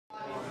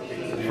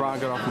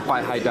Rolando from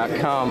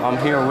FightHype.com. I'm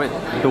here with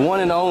the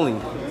one and only,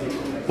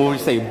 what would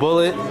you say,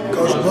 Bullet?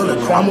 Coach Bullet,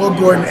 Cromwell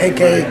Gordon,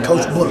 aka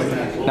Coach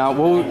Bullet. Now,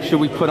 what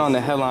should we put on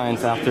the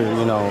headlines after,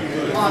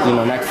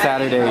 next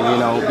Saturday,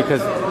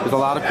 because there's a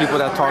lot of people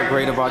that talk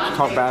great about you,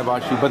 talk bad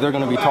about you, but they're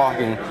going to be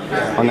talking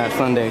on that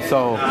Sunday.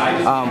 So,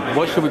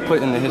 what should we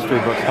put in the history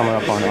books coming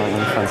up on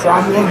Sunday?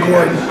 Cromwell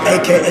Gordon,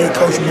 aka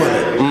Coach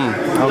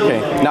Bullet.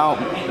 Okay. Now,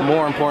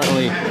 more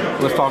importantly,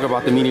 let's talk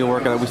about the media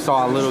workout. We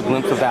saw a little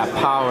glimpse of that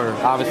power.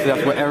 Obviously,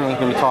 that's what everyone's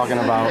going to be talking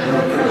about.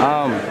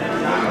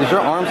 Is your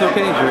arms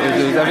okay?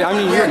 I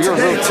mean, you're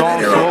a real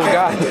strong, swole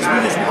guy. We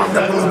just warmed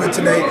up a little bit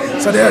today,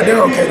 so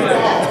they're okay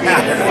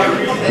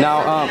today.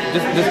 Now,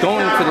 just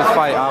going into this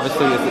fight,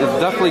 obviously, it's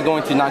definitely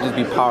going to not just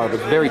be power, but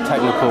very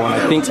technical.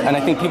 And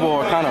I think people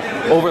are kind of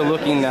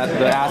overlooking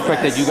the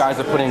aspect that you guys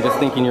are putting, just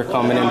thinking you're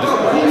coming in,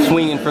 just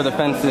swinging for the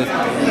fences,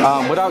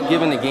 without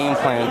giving the game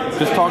plan.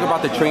 Just talk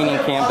about the training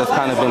camp that's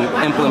kind of been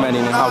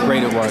implementing and how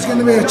great it was. It's going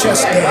to be a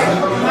chess game.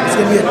 It's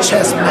going to be a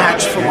chess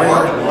match for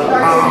real.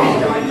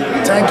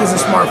 Tank is a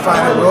smart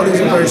fighter.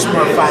 Rolly's a very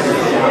smart fighter.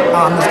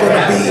 It's going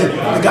to be,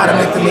 you got to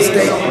make the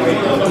mistake,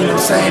 you know what I'm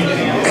saying?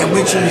 And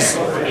which is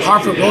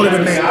hard for Rolly to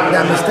make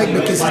that mistake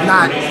because he's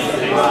not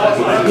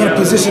going to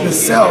position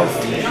himself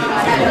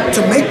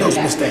to make those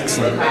mistakes.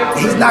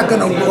 He's not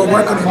going to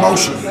work on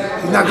emotion.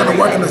 He's not going to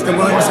work on the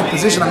willingness of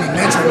position. I mean,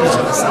 mentally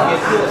position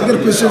himself. He's going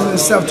to position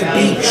himself to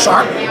be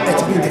sharp and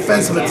to be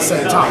defensive at the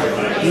same time.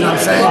 You know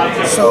what I'm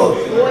saying? So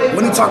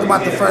when you talk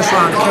about the first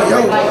round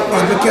KO,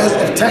 it's because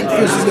if Tank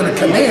feels he's going to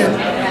come in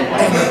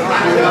and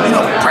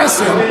press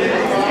him,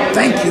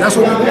 thank you. That's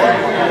what we want.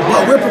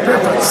 But we're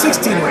prepared for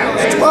 16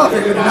 rounds. 12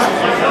 if you're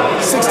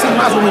not. 16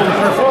 rounds what we're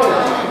prepared for.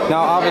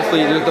 Now,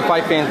 obviously, the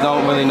fight fans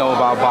don't really know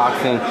about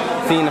boxing.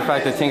 Seeing the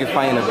fact that Tank is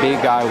fighting a big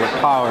guy with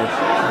power,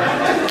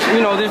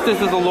 this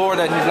is a lore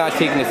that he's not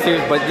taking it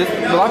serious. But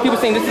a lot of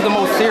people saying this is the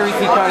most serious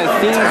he kind of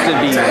seems to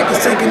be. Tank is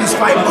taking this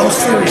fight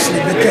most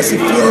seriously because he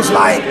feels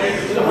like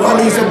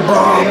Rolly's a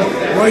bum.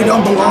 Rolly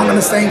don't belong on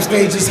the same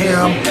stage as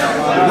him.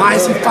 Why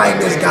is he fighting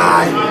this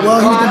guy?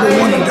 Well, he's number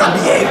one in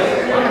WBA.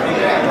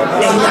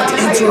 And you have to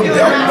enter a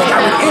belt, they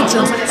got rid of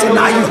entrance, so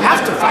now you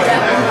have to fight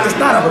him. It's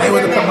not a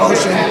Mayweather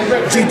promotion,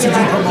 GTG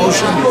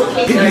promotion,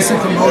 PBC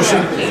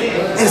promotion.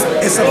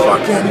 It's a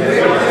fucking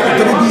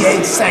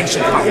WBA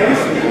sanctioned fight.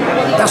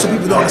 That's what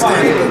people don't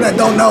understand. People that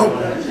don't know,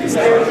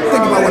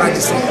 think about what I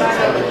just said.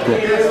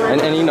 Yeah.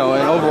 And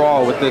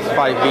overall, with this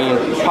fight being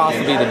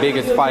possibly the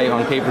biggest fight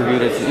on pay-per-view,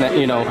 that's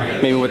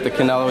maybe with the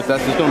Canelo,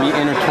 that's just going to be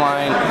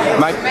intertwined,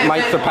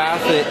 might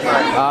surpass it.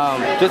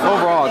 Just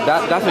overall,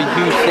 that's a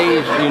huge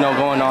stage,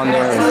 going on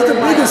there. It's the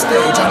biggest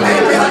stage. I mean,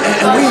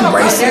 and we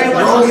embrace it.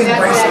 Rolly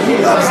embraces it. He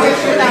loves it.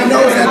 He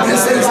knows that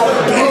this is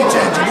game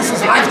changing. This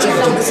is life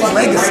changing. This is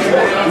legacy.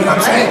 You know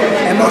what I'm saying?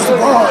 And most of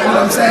all, you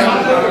know what I'm saying?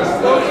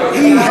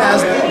 He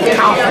has the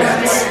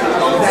confidence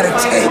that it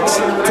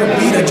takes to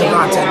beat a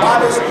Gervonta,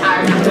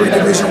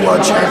 3-division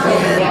world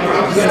champion,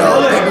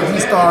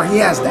 pay-per-view star.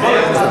 He has that.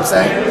 You know what I'm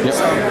saying? Yep.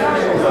 So,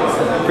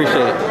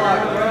 appreciate it.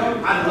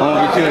 I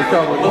won't get you in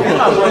trouble.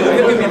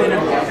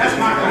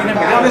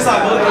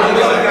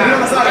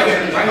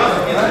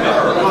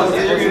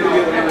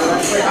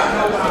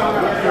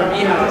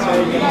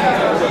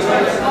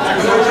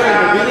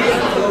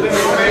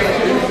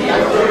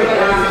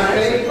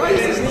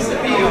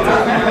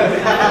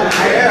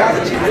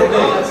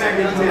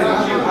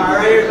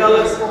 Right here,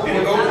 fellas.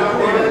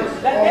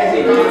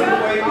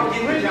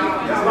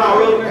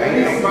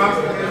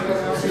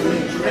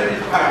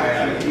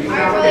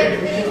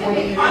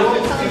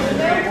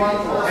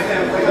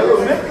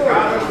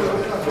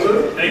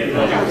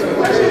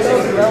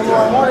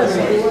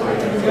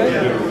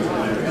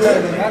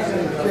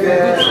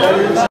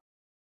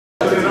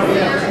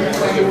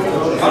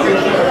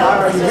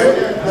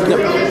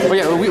 But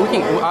yeah, we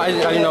can. I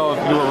didn't know if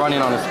you were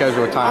running on a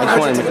scheduled time. I just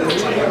wanted to.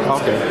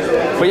 Okay.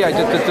 But yeah,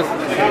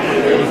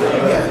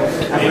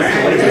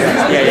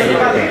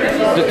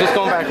 just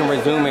going back and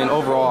resuming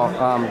overall,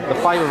 the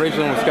fight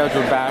originally was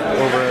scheduled back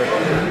over,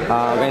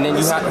 and then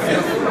you have,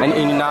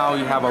 and now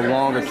you have a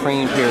longer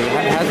training period.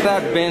 Has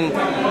that been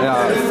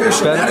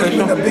beneficial? That has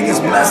been the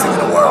biggest blessing in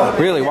the world.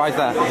 Really? Why is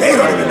that? They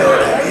don't even know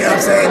that. You know what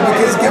I'm saying?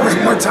 Because give us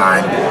more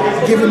time,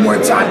 give him more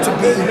time to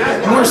be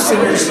more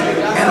serious,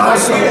 and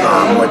also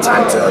more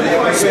time to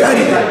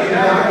study.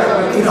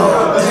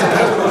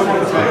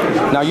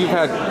 Now you've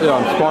had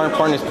sparring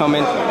partners come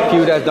in,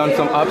 few that's done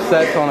some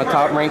upsets on a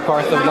top-ranked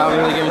card, so not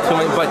really giving too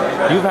many, but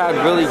you've had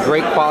really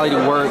great quality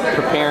work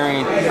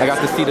preparing. I got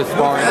to see the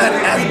sparring.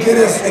 As good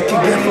as it can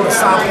get for a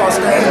southpaw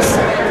stance,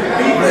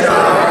 with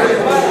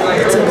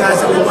the two guys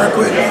that we work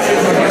with.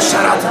 And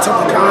shout out to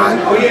Tony Khan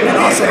and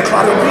also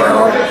Rolando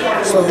Romero.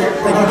 So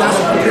thank you guys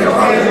for preparing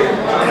around,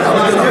 and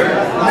we're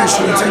gonna make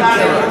sure you take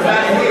care of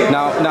it.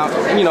 Now,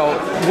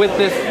 with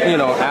this,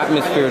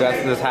 atmosphere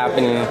that's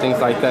happening and things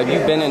like that,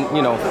 you've been in,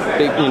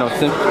 big,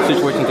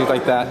 situations, things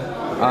like that.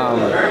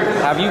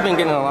 Have you been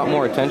getting a lot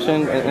more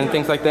attention and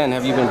things like that? And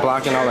have you been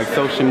blocking out like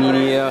social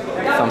media,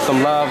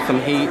 some love, some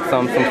hate,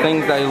 some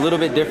things that are a little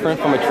bit different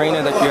from a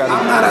trainer that you had?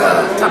 I'm not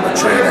a type of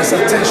trainer that's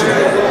attention.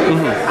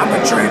 I'm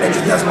a trainer that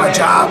just does my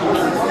job.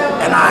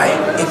 And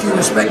if you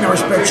respect me, I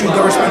respect you.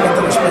 Don't respect me, I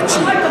don't respect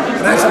you.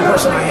 And that's the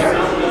person I am.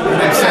 You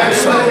know what I'm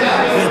saying? So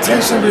the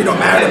attention really don't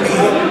matter to me.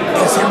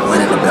 It's him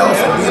winning the belts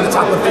and being the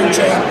top of the food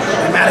chain.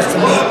 It matters to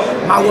me.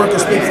 My work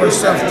will speak for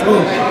itself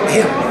through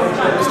him.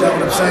 Is that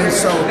what I'm saying?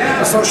 So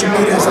the social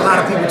media is a lot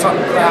of people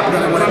talking crap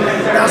and whatever.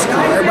 That's cool.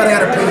 Everybody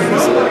had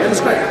opinions. It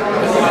was great.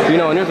 You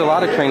know, and there's a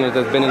lot of trainers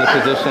that's been in the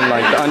position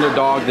like the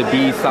underdog, the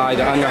B side,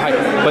 the underhype,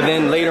 but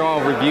then later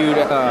on reviewed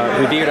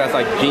as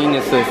like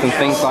geniuses and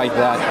things like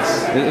that.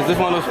 Is this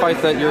one of those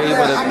fights that you're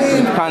able to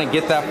kind of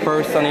get that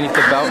first underneath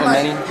the belt of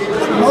many?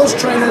 Most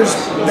trainers,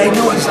 they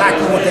know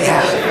exactly what they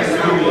have.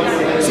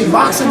 See,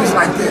 boxing is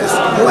like this.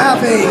 You'll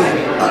have a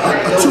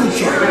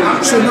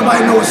toolkit, so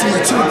nobody knows what's in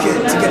your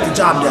toolkit to get the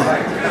job done.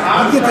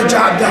 You get the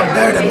job done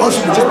better than most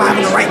people just by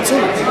having the right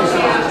tools.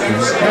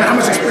 How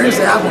much experience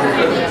they have with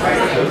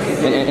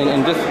it.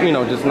 And just, you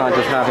know, just not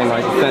just having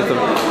like a sense of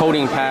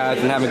holding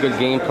pads and having a good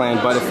game plan,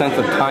 but a sense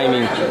of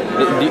timing.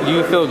 Do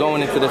you feel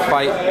going into this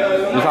fight,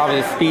 there's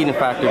obviously a speed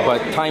factor, but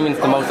timing's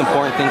the most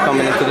important thing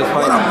coming into this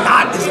fight? What I'm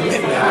not is a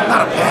mid man. I'm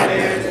not a pad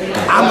man.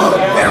 I'm a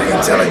very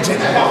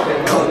intelligent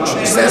coach.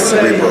 It says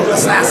Cerebral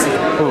Assassin.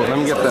 Ooh, let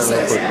me get that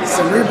real quick.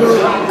 Cerebral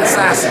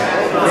Assassin.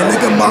 They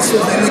look at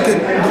muscles, they look at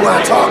the way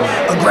I talk,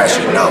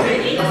 aggression. No,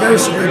 I'm very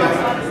cerebral.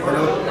 You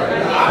know?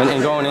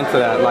 And going into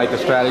that, like the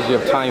strategy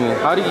of timing,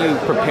 how do you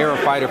prepare a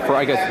fighter for,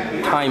 I guess,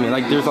 timing?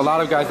 Like there's a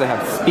lot of guys that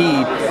have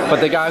speed,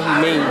 but the guy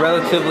who may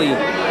relatively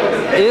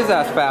is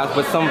as fast,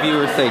 but some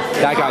viewers say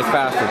that guy's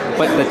faster.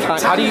 But the time,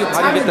 how do you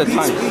get the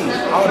timing?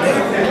 All day.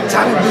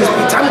 Timing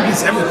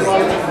beats everything. You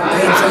know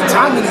what I'm saying?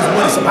 Timing is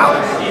what it's about.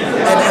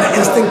 And an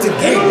instinctive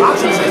game.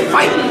 Boxing is a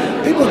fight.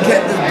 People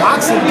get this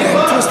boxing game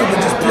twisted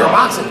with just pure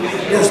boxing.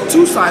 There's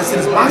two sides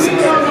to this boxing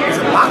game. There's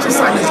a boxing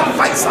side and there's a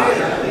fight side.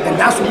 And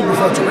that's what people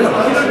fail to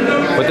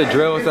realize. But the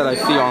drills that I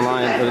see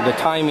online, the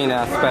timing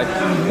aspect,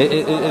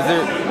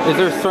 is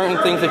there certain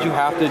things that you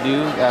have to do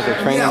as a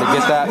trainer to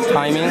get that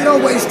timing? We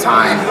don't waste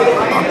time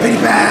on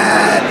pity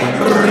pad.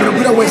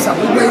 We don't waste time.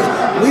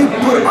 We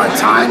put our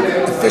time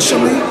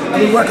efficiently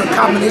and we work on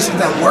combinations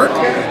that work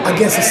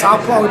against a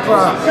southpaw. We put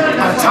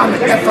our time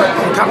and effort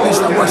on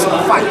combinations that works in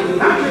a fight.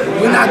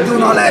 We're not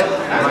doing all that.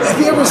 Have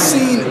you ever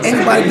seen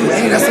anybody do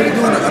any of that stuff they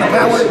do in a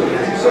pad work?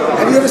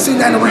 Have you ever seen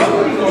that in the ring?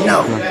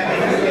 No.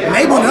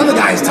 Maybe when another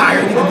guy is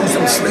tired, you can do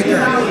something slicker,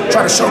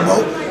 try to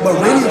showboat.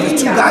 But really, if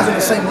it's two guys on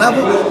the same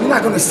level, you're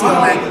not going to see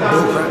all that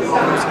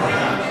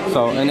bullcrap.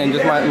 So, and then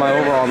just my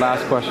overall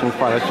last question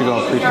before I let you go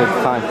and appreciate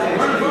the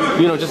time.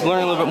 You know, just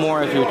learn a little bit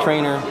more as your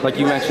trainer. Like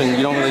you mentioned,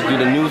 you don't really do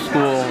the new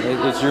school.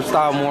 It's your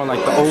style more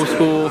like the old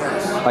school,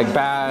 like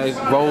bag,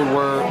 road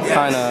work,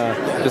 kind of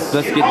just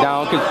let's get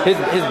down. Because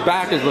his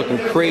back is looking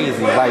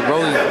crazy. Like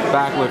Rolly's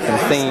back looks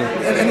insane.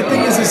 And the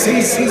thing is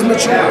he's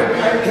mature.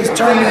 He's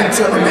turned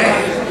into a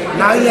man.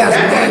 Now he has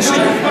man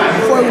strength.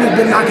 Before he would have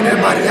been knocking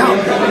everybody out.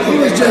 He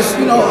was just,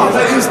 you know, off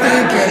of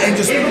instinct and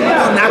just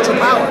natural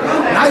power.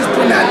 Now he's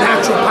putting that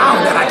natural power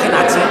that I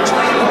cannot teach.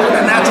 He's putting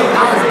that natural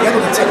power together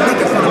with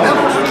technique and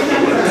fundamentals.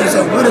 And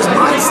so with his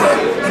mindset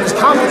and his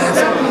confidence,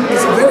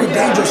 he's a very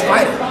dangerous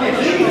fighter.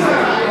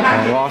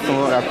 Well, awesome.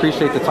 I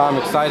appreciate the time.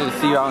 Excited to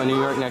see you out in New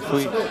York next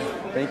week.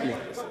 Thank you.